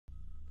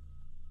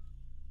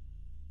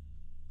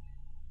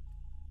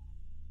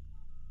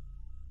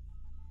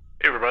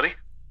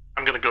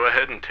go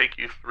ahead and take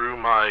you through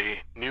my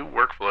new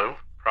workflow,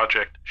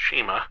 Project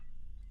Shima,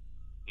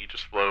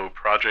 AegisFlow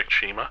Project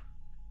Shima.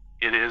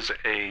 It is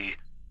a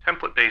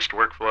template-based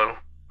workflow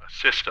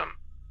system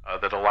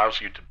that allows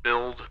you to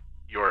build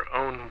your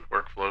own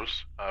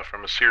workflows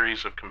from a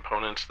series of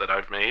components that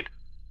I've made,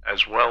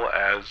 as well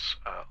as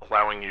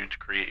allowing you to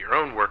create your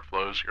own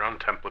workflows, your own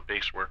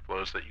template-based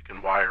workflows that you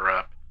can wire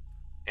up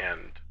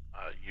and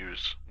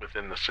use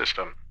within the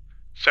system.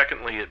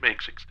 Secondly, it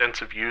makes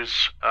extensive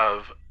use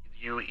of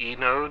UE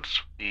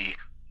nodes, the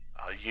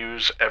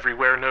Use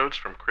Everywhere nodes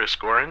from Chris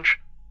Gorringe,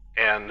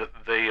 and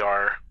they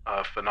are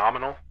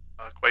phenomenal,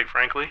 quite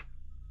frankly.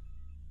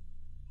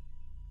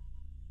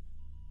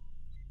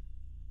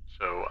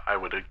 So I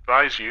would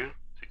advise you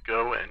to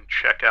go and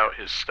check out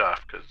his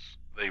stuff, because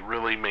they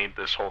really made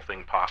this whole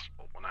thing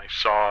possible. When I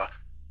saw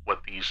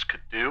what these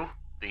could do,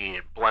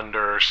 the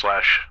Blender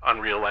 /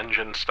 Unreal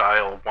Engine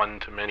style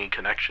one-to-many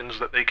connections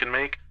that they can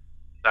make,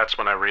 that's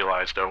when I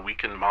realized, oh, we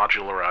can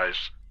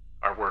modularize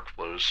our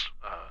workflows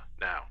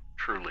now,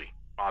 truly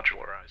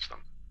modularize them.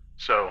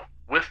 So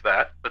with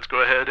that, let's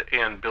go ahead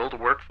and build a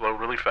workflow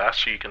really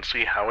fast so you can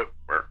see how it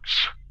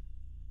works.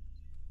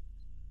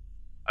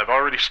 I've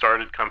already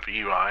started Comfy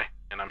UI,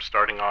 and I'm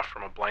starting off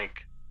from a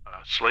blank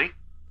slate.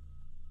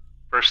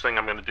 First thing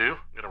I'm going to do,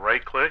 I'm going to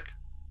right-click,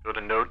 go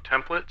to Node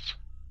Templates,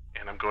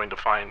 and I'm going to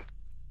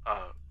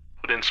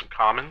put in some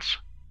commons,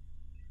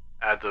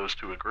 add those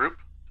to a group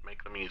to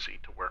make them easy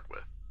to work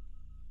with.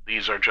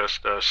 These are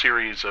just a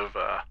series of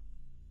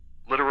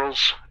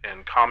literals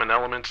and common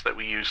elements that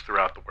we use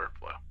throughout the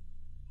workflow.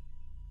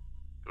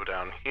 Go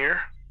down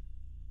here,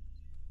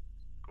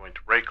 I'm going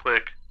to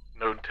right-click,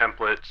 Node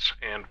Templates,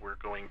 and we're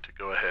going to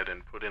go ahead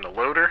and put in a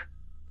loader.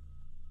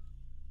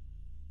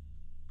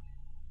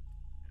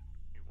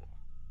 We will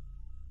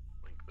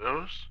link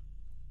those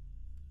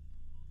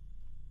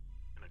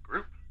in a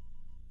group.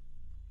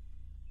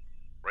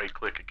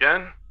 Right-click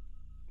again,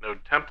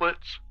 Node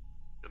Templates,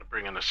 I'm going to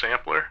bring in a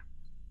sampler,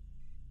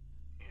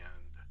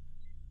 and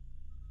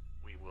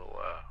we will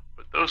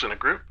put those in a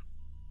group.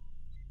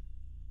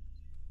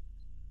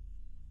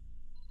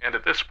 And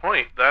at this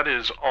point, that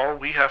is all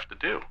we have to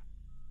do.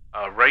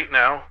 Right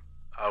now,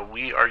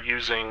 we are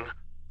using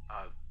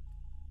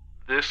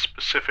this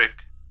specific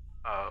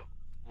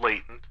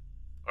latent,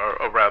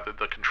 or rather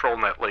the control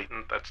net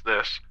latent, that's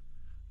this.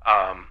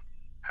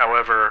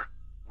 However,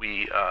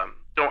 we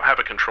don't have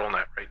a control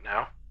net right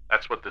now.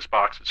 That's what this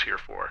box is here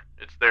for.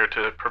 It's there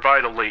to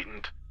provide a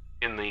latent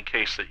in the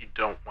case that you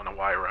don't want to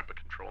wire up a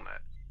control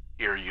net.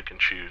 Here you can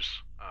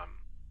choose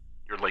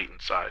your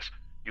latent size.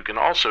 You can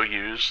also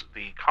use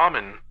the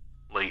common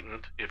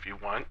latent if you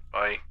want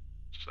by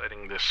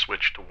setting this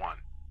switch to 1.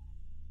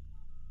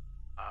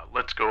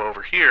 Let's go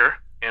over here,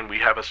 and we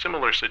have a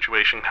similar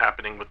situation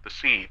happening with the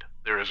seed.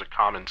 There is a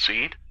common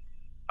seed,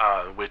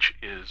 which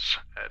is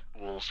at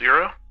bool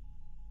 0,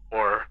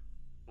 or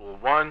bool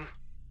 1,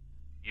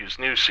 use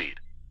new seed.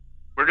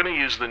 We're going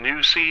to use the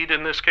new seed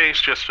in this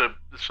case just so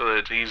that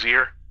it's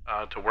easier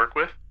to work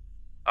with,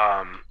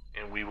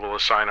 and we will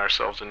assign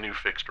ourselves a new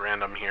fixed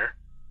random here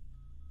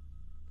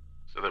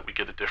so that we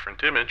get a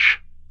different image.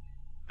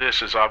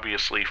 This is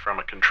obviously from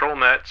a control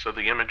net, so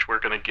the image we're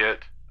going to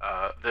get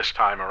this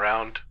time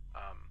around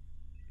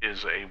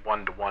is a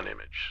 1-to-1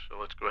 image. So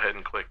let's go ahead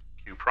and click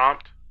Q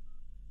prompt,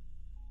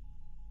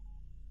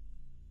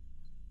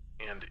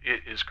 and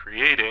it is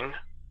creating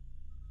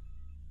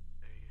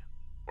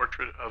a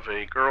portrait of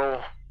a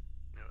girl,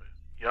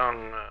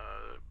 young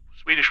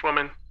Swedish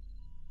woman.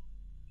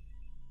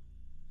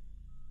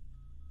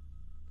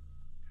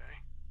 Okay,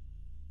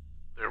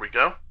 there we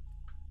go.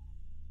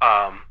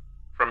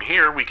 From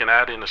here, we can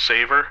add in a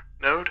saver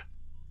node,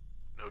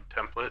 Node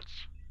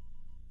Templates,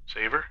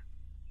 saver,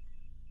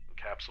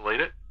 encapsulate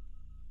it,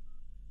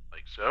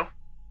 like so.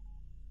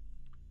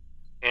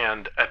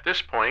 And at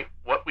this point,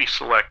 what we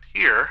select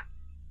here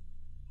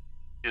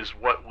is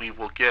what we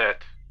will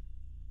get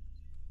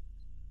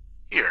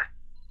here.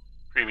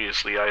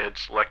 Previously, I had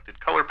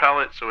selected color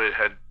palette, so it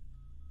had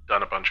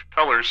done a bunch of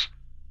colors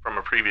from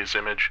a previous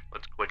image.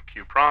 Let's click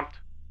Q prompt.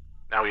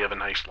 Now we have a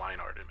nice line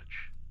art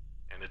image,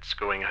 and it's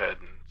going ahead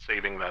and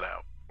saving that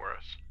out for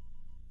us.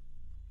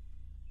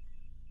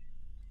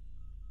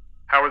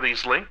 How are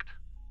these linked?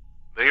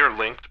 They are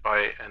linked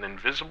by an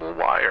invisible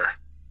wire.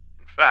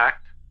 In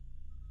fact,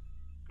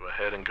 go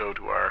ahead and go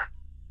to our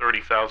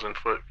 30,000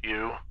 foot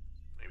view,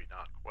 maybe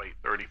not quite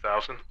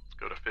 30,000, let's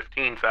go to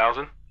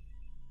 15,000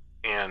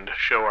 and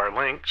show our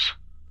links.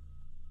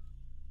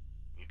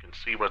 You can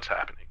see what's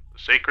happening. The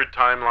sacred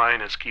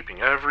timeline is keeping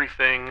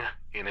everything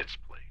in its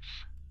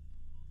place.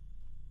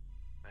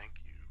 Thank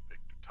you,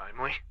 Victor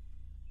Timely.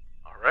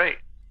 All right,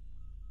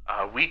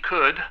 we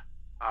could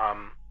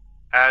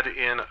add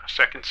in a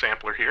second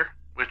sampler here,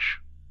 which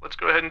let's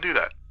go ahead and do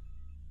that.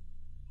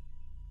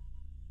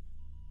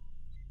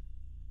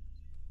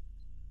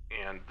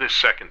 And this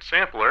second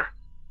sampler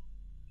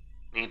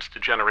needs to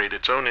generate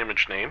its own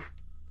image name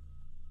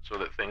so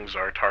that things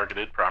are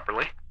targeted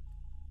properly,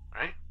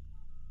 right?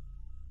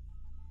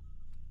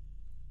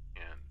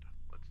 And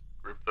let's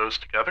group those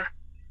together.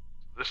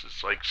 This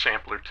is like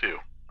sampler 2,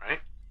 right?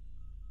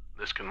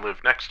 This can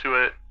live next to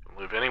it,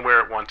 can live anywhere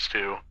it wants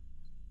to,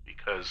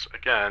 because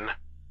again,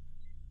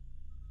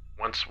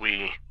 once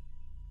we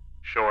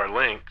show our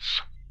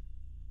links,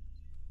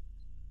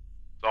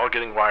 it's all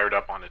getting wired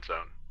up on its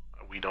own.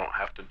 We don't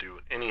have to do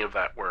any of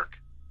that work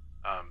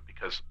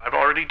because I've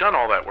already done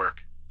all that work,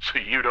 so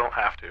you don't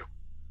have to.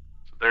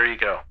 So there you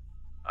go.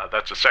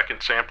 That's a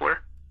second sampler,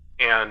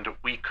 and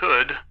we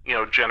could,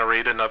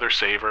 generate another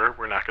saver.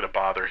 We're not going to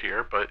bother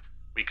here, but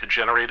we could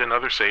generate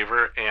another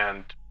saver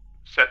and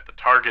set the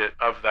target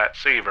of that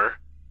saver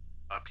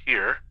up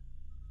here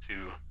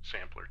to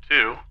sampler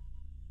 2,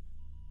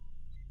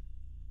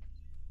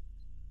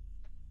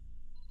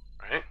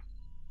 right?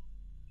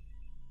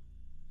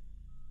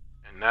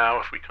 And now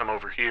if we come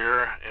over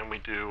here and we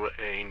do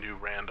a new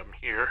random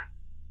here,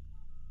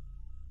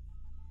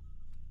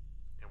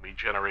 and we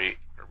generate,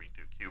 or we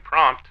do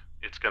qprompt,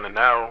 it's going to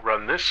now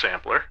run this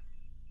sampler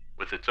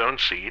with its own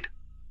seed.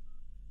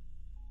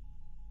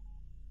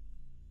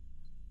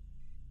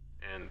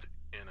 And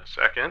in a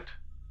second,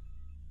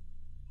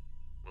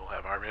 we'll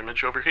have our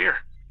image over here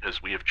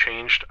because we have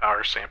changed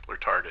our sampler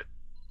target,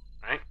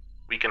 right?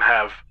 We can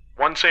have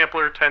 1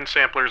 sampler, 10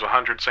 samplers,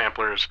 100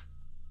 samplers,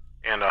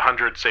 and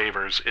 100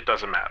 savers. It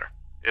doesn't matter.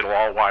 It'll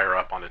all wire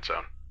up on its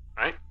own,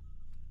 right?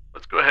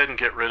 Let's go ahead and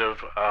get rid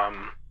of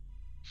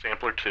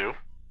sampler 2.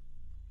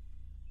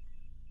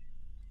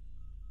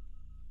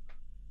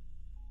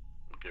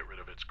 We'll get rid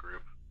of its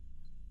group.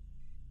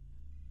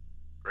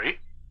 Great.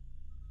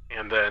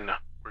 And then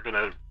we're going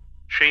to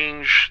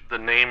change the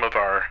name of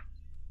our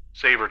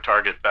saver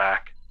target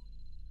back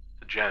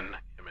to gen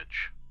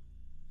image.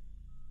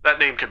 That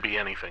name could be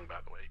anything, by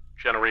the way.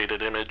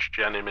 Generated image,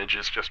 gen image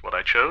is just what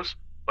I chose,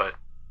 but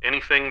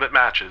anything that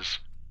matches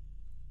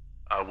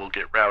will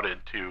get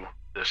routed to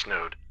this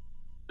node.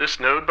 This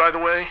node, by the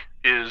way,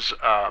 is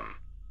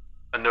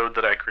a node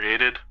that I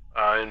created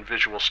in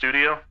Visual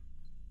Studio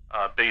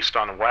based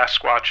on a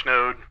Wasquatch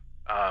node.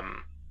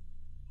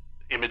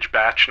 Image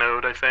batch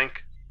node, I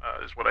think,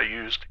 is what I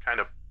used to kind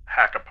of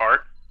hack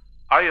apart.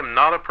 I am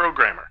not a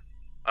programmer,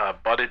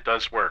 but it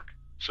does work.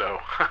 So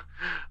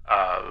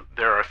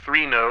there are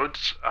 3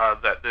 nodes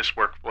that this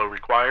workflow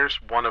requires.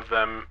 One of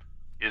them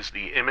is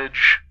the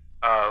image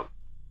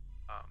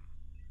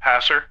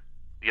passer.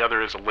 The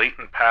other is a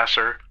latent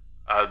passer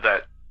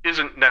that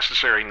isn't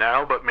necessary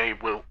now, but may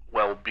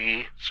well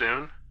be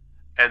soon.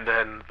 And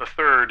then the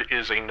third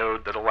is a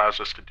node that allows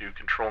us to do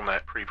control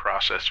net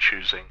pre-process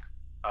choosing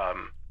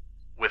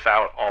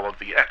without all of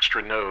the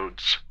extra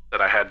nodes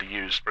that I had to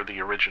use for the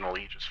original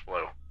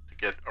AegisFlow to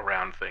get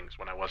around things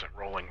when I wasn't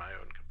rolling my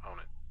own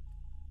component.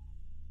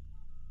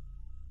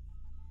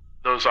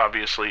 Those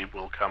obviously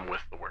will come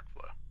with the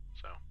workflow,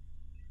 so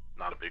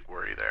not a big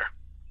worry there.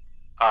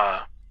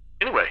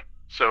 Anyway,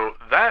 so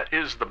that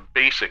is the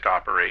basic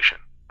operation,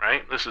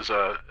 right? This is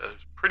a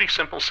pretty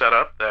simple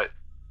setup that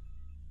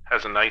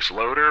has a nice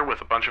loader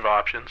with a bunch of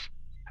options,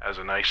 has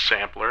a nice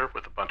sampler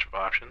with a bunch of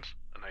options,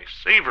 a nice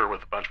saver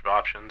with a bunch of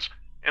options,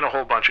 and a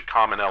whole bunch of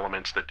common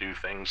elements that do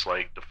things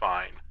like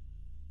define,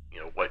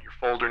 what your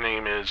folder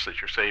name is that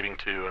you're saving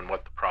to and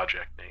what the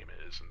project name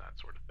is and that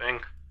sort of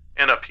thing.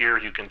 And up here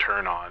you can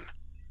turn on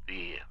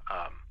the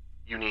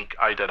unique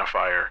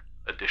identifier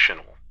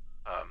additional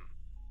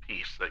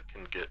piece that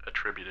can get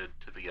attributed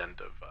to the end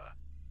of,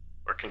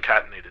 or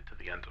concatenated to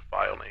the end of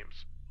file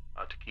names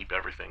to keep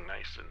everything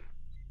nice and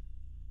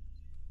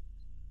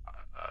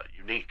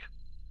unique.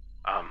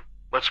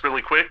 Let's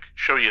really quick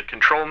show you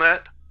control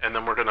net, and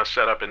then we're going to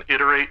set up an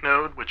iterate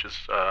node, which is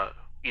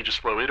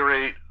AegisFlow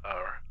iterate,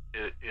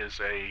 it is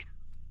a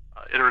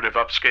iterative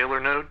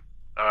upscaler node,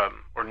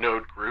 or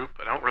node group.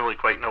 I don't really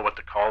quite know what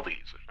to call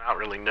these. They're not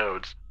really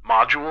nodes.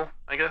 Module,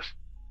 I guess.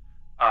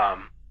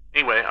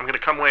 Anyway, I'm going to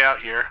come way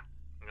out here.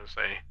 I'm going to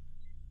say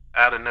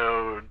add a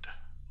node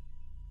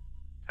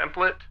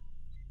template,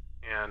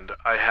 and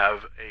I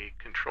have a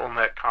control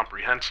net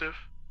comprehensive.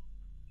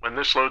 When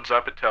this loads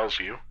up, it tells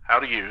you how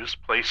to use,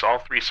 place all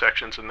 3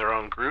 sections in their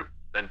own group,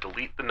 then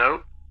delete the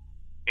note,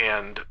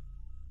 and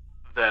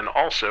then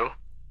also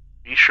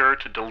be sure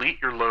to delete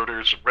your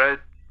loader's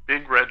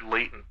big red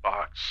latent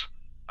box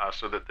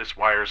so that this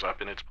wires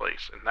up in its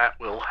place, and that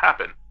will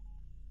happen.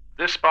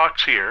 This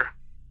box here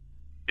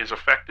is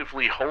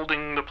effectively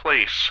holding the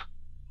place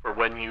for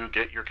when you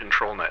get your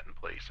control net in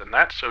place, and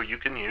that's so you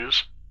can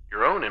use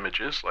your own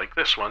images, like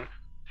this one,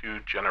 to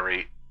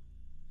generate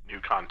new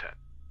content,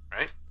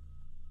 right?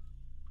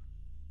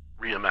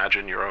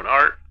 Reimagine your own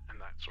art and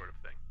that sort of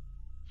thing.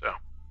 So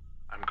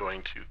I'm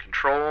going to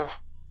control,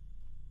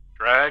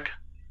 drag,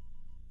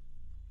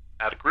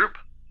 add a group,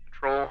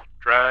 control,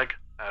 drag,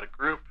 add a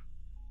group,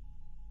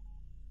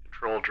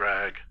 control,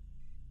 drag,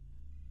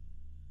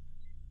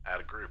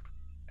 add a group.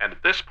 And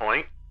at this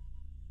point,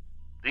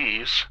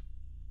 these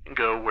can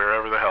go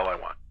wherever the hell I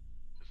want,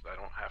 because I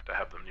don't have to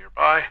have them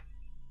nearby,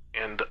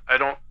 and I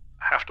don't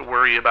have to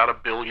worry about a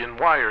billion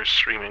wires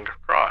streaming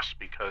across,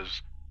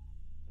 because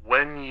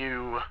when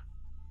you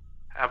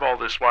have all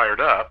this wired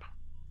up,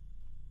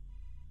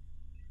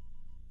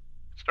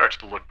 it starts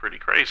to look pretty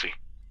crazy.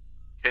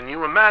 Can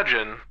you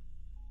imagine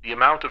the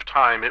amount of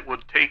time it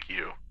would take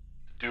you to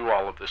do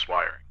all of this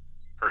wiring,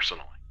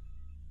 personally?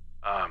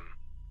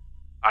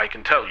 I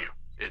can tell you,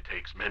 it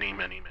takes many,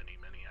 many, many,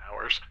 many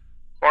hours.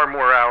 Far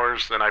more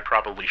hours than I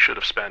probably should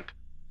have spent,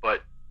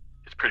 but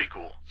it's pretty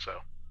cool,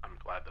 so I'm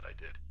glad that I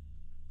did.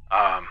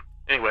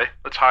 Anyway,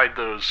 let's hide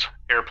those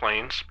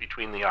airplanes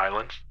between the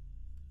islands.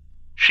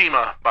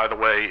 Shima, by the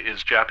way,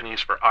 is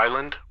Japanese for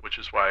island, which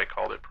is why I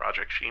called it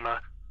Project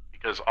Shima,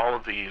 because all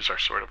of these are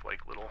sort of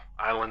like little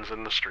islands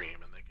in the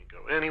stream, and they can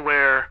go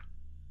anywhere,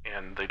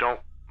 and they don't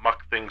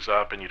muck things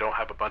up, and you don't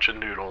have a bunch of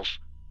noodles,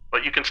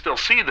 but you can still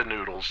see the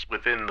noodles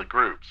within the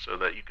group so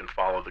that you can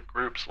follow the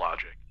group's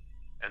logic,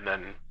 and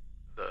then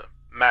the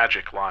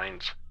magic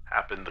lines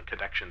happen, the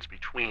connections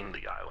between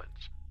the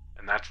islands,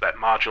 and that's that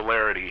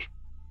modularity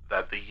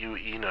that the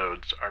UE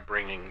nodes are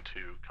bringing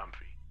to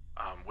Comfy.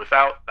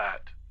 Without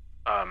that,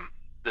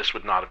 this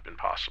would not have been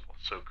possible.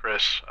 So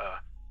Chris,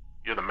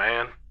 you're the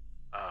man,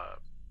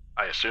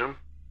 I assume.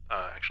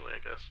 Actually, I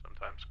guess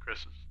sometimes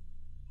Chris is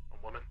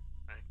a woman,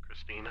 right?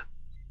 Christina.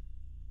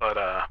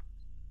 But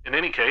in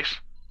any case,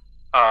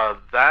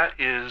 that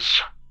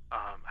is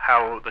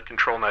how the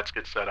control nets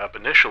get set up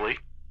initially.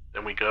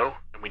 Then we go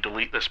and we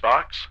delete this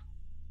box,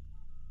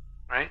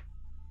 right?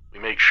 We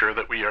make sure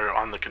that we are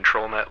on the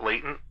control net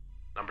latent,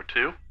 number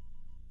 2,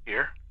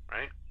 here,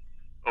 right?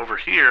 Over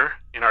here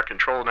in our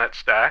control net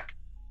stack,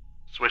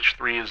 switch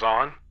 3 is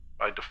on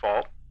by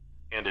default,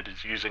 and it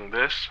is using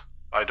this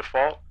by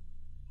default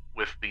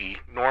with the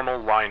normal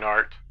line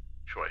art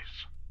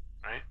choice,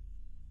 right?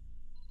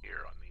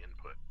 Here on the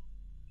input.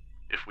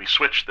 If we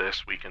switch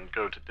this, we can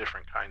go to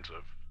different kinds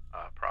of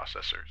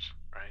processors,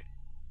 right?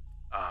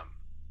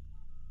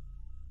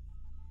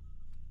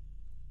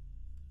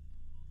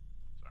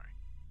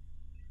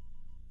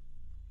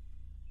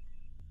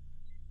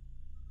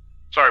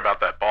 Sorry about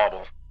that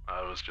bauble.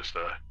 It was just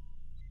a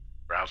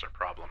browser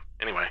problem.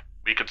 Anyway,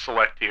 we could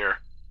select here,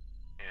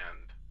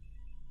 and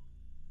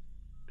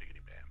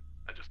biggity bam.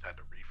 I just had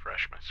to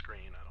refresh my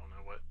screen. I don't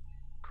know what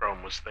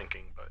Chrome was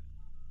thinking, but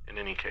in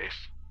any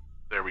case,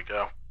 there we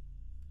go.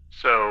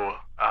 So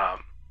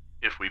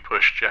if we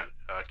push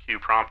Q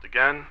prompt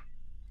again,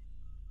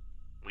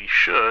 we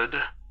should,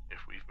 if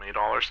we've made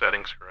all our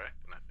settings correct,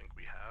 and I think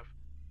we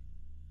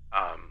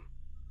have,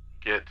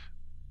 get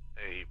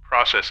a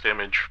processed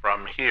image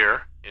from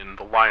here in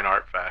the line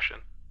art fashion,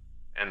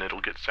 and it'll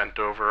get sent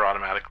over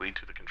automatically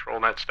to the control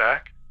net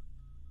stack,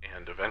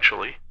 and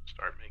eventually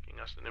start making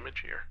us an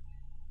image here,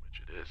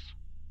 which it is.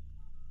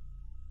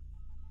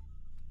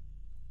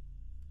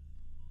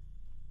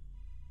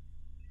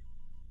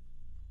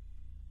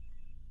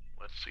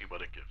 Let's see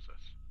what it gives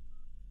us.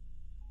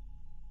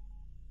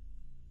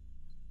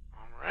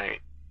 All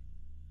right.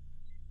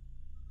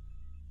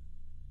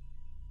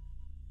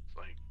 It's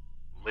like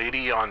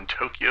Lady on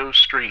Tokyo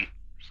Street,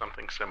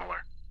 something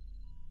similar.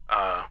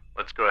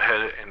 Let's go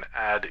ahead and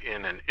add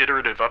in an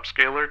iterative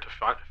upscaler to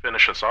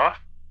finish us off,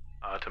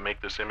 to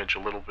make this image a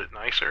little bit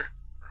nicer,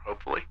 or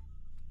hopefully.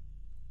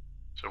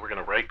 So we're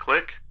going to right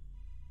click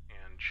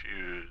and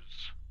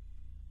choose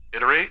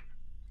iterate,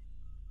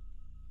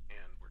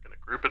 and we're going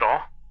to group it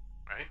all,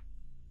 right?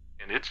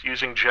 And it's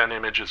using gen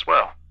image as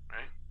well,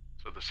 right?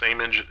 So the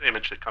same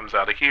image that comes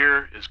out of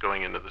here is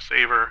going into the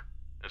saver,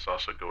 and it's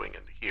also going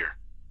into here.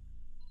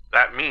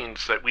 That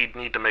means that we'd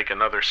need to make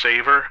another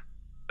saver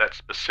that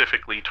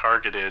specifically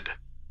targeted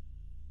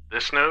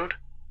this node,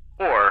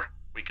 or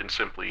we can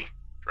simply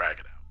drag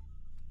it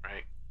out,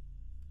 right?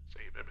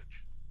 Save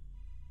image.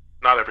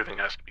 Not everything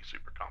has to be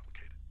super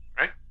complicated,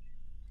 right?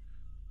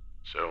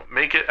 So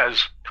make it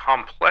as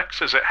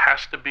complex as it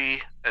has to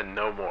be and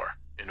no more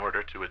in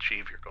order to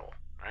achieve your goal,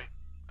 right?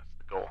 That's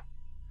the goal.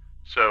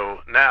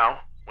 So now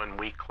when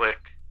we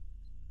click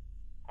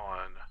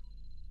on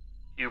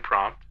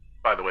uPrompt,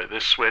 by the way,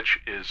 this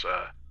switch is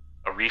a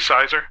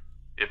resizer.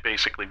 It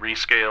basically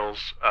rescales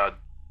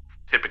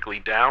typically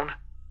down,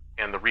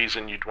 and the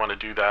reason you'd want to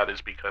do that is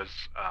because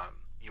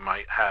you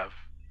might have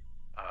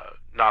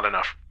not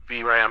enough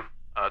VRAM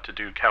to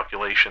do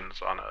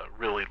calculations on a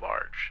really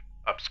large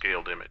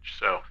upscaled image.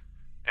 So,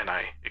 and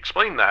I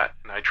explain that,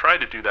 and I try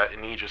to do that in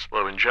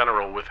AegisFlow in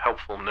general with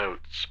helpful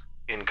notes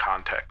in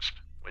context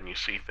when you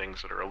see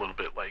things that are a little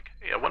bit like,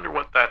 hey, I wonder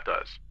what that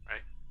does,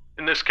 right?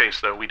 In this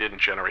case, though, we didn't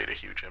generate a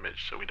huge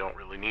image, so we don't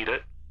really need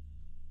it.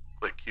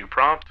 Click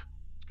uPrompt.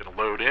 It's going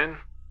to load in,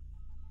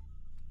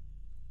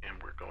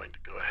 and we're going to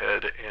go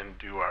ahead and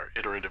do our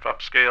iterative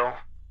upscale.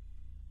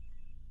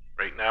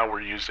 Right now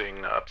we're using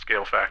an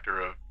upscale factor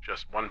of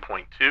just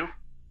 1.2,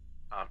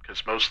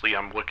 because mostly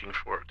I'm looking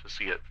to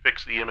see it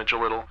fix the image a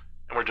little,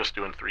 and we're just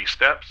doing 3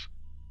 steps.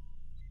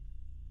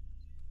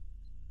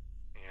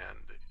 And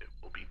it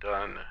will be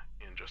done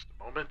in just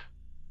a moment.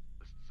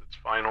 This is its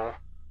final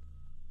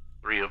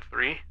 3 of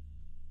 3.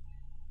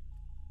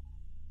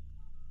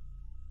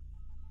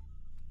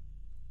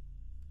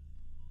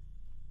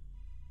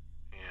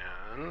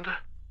 And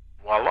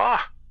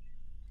voila.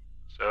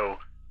 So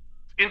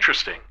it's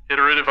interesting.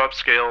 Iterative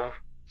upscale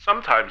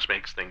sometimes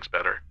makes things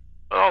better,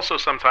 but also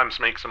sometimes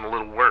makes them a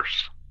little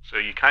worse. So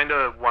you kind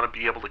of want to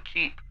be able to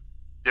keep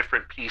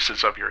different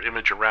pieces of your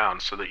image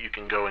around so that you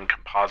can go and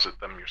composite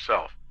them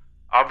yourself.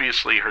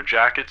 Obviously, her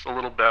jacket's a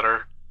little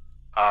better.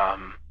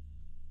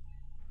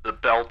 The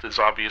belt is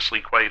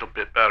obviously quite a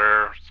bit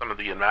better. Some of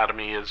the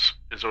anatomy is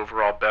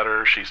overall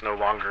better. She's no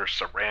longer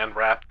saran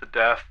wrapped to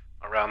death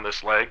around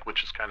this leg,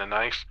 which is kind of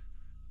nice.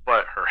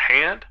 But her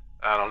hand,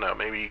 I don't know,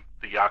 maybe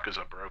the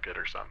Yakuza broke it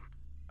or something.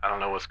 I don't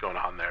know what's going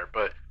on there.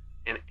 But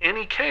in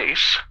any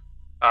case,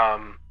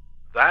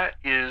 that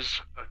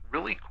is a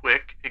really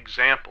quick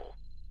example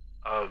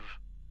of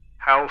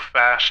how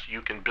fast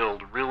you can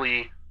build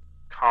really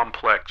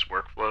complex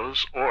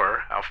workflows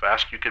or how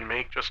fast you can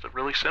make just a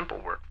really simple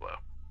workflow.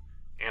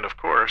 And of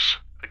course,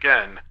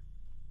 again,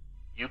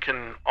 you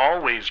can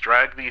always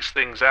drag these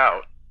things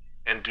out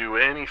and do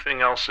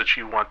anything else that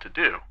you want to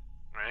do,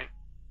 right?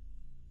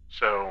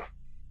 So,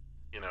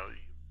 you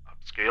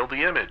upscale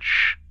the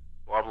image,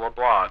 blah, blah,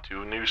 blah,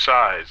 to a new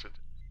size.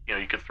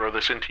 You could throw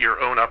this into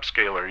your own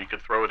upscaler. You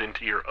could throw it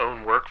into your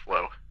own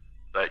workflow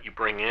that you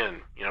bring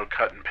in,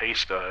 cut and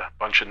paste a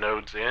bunch of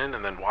nodes in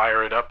and then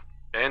wire it up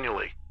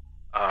manually.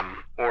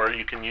 Or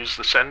you can use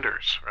the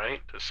senders,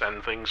 right, to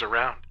send things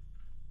around.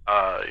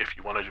 If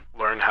you want to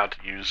learn how to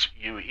use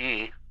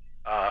UE,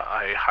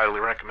 I highly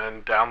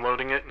recommend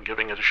downloading it and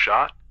giving it a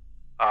shot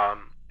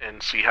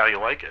and see how you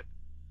like it.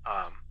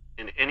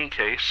 In any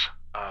case,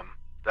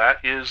 that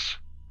is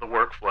the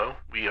workflow.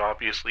 We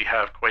obviously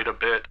have quite a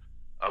bit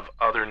of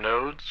other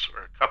nodes,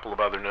 or a couple of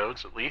other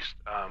nodes at least.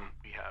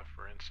 We have,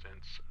 for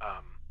instance,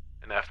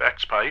 an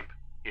FX pipe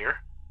here,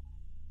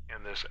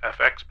 and this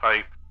FX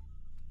pipe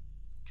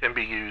can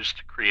be used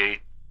to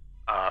create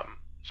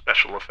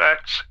special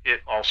effects.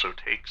 It also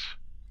takes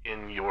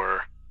in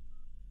your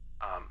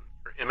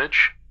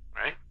image,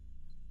 right,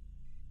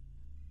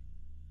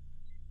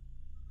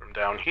 from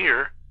down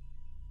here.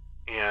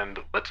 And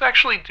let's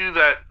actually do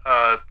that.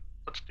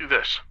 Let's do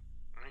this.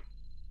 Right?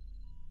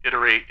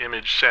 Iterate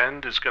image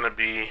send is going to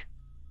be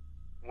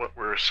what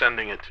we're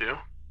sending it to.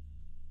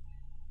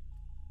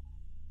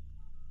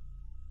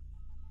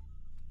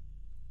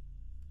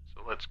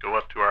 So let's go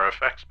up to our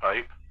effects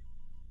pipe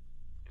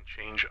and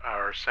change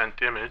our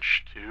sent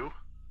image to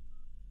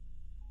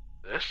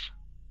this.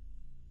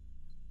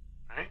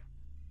 Right?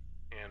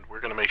 And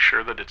we're going to make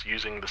sure that it's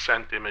using the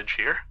sent image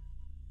here.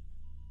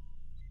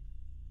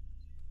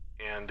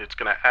 And it's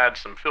going to add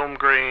some film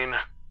grain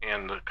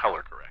and the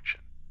color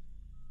correction.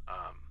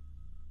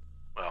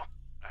 Well,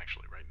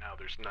 actually, right now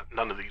there's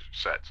none of these are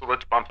set, so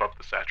let's bump up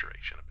the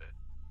saturation a bit.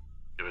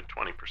 Do it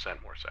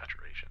 20% more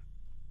saturation.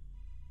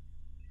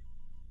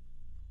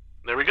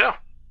 There we go.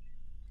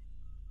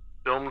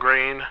 Film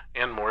grain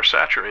and more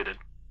saturated,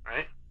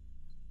 right?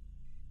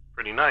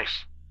 Pretty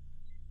nice.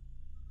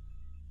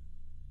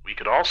 We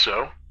could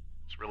also,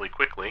 just really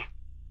quickly,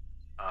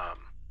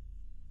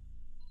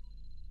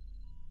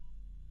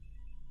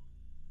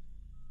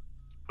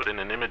 put in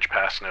an image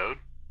pass node,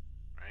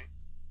 right?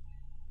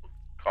 We'll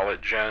call it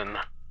gen_image,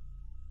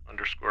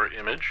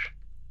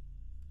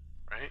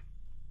 right?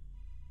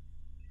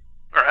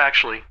 Or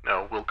actually,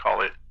 no, we'll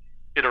call it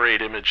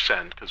iterate image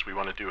send because we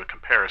want to do a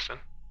comparison,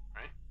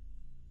 right?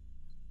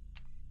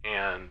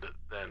 And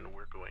then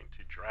we're going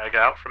to drag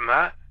out from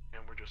that,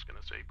 and we're just going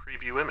to say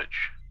preview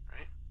image,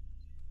 right?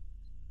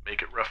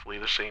 Make it roughly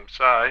the same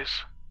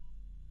size.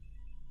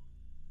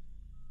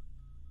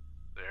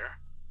 There.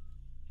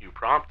 Hue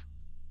prompt.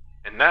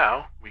 And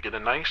now we get a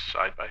nice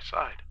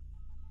side-by-side.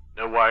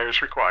 No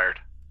wires required,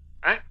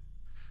 right?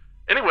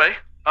 Anyway,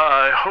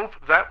 I hope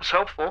that was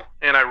helpful,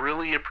 and I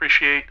really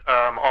appreciate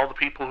all the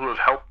people who have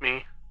helped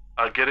me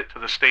get it to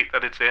the state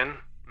that it's in.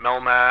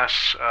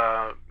 Melmass,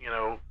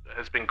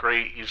 has been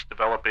great. He's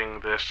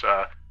developing this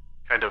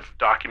kind of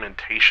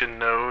documentation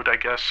node, I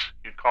guess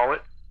you'd call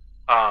it,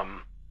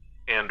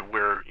 and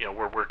we're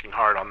working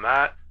hard on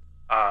that.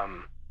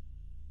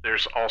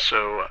 There's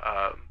also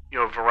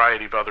a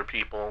variety of other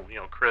people.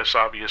 Chris,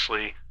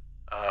 obviously,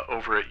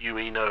 over at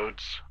UE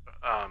Nodes,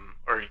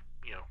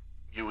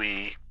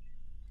 UE.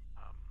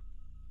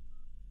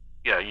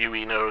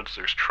 UE Nodes.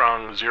 There's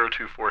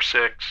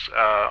Trung0246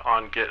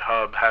 on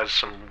GitHub, has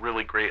some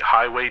really great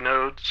highway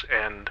nodes,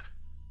 and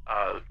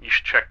you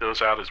should check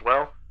those out as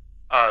well.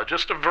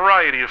 Just a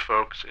variety of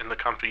folks in the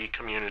Comfy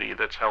community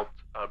that's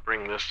helped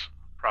bring this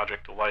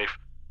project to life.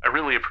 I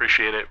really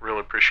appreciate it. Really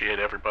appreciate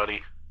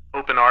everybody.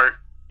 OpenArt,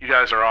 you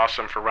guys are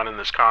awesome for running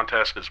this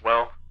contest as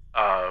well.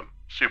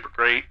 Super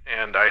great,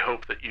 and I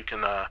hope that you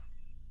can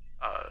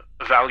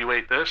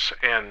evaluate this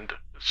and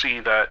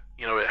see that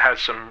it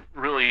has some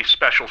really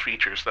special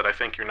features that I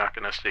think you're not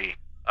going to see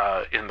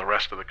in the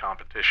rest of the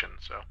competition.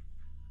 So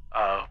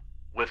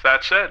with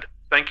that said,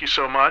 thank you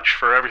so much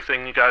for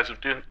everything you guys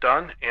have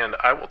done, and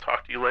I will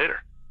talk to you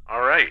later.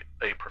 All right,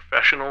 a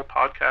professional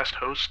podcast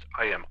host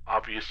I am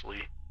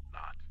obviously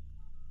not.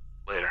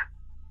 Later.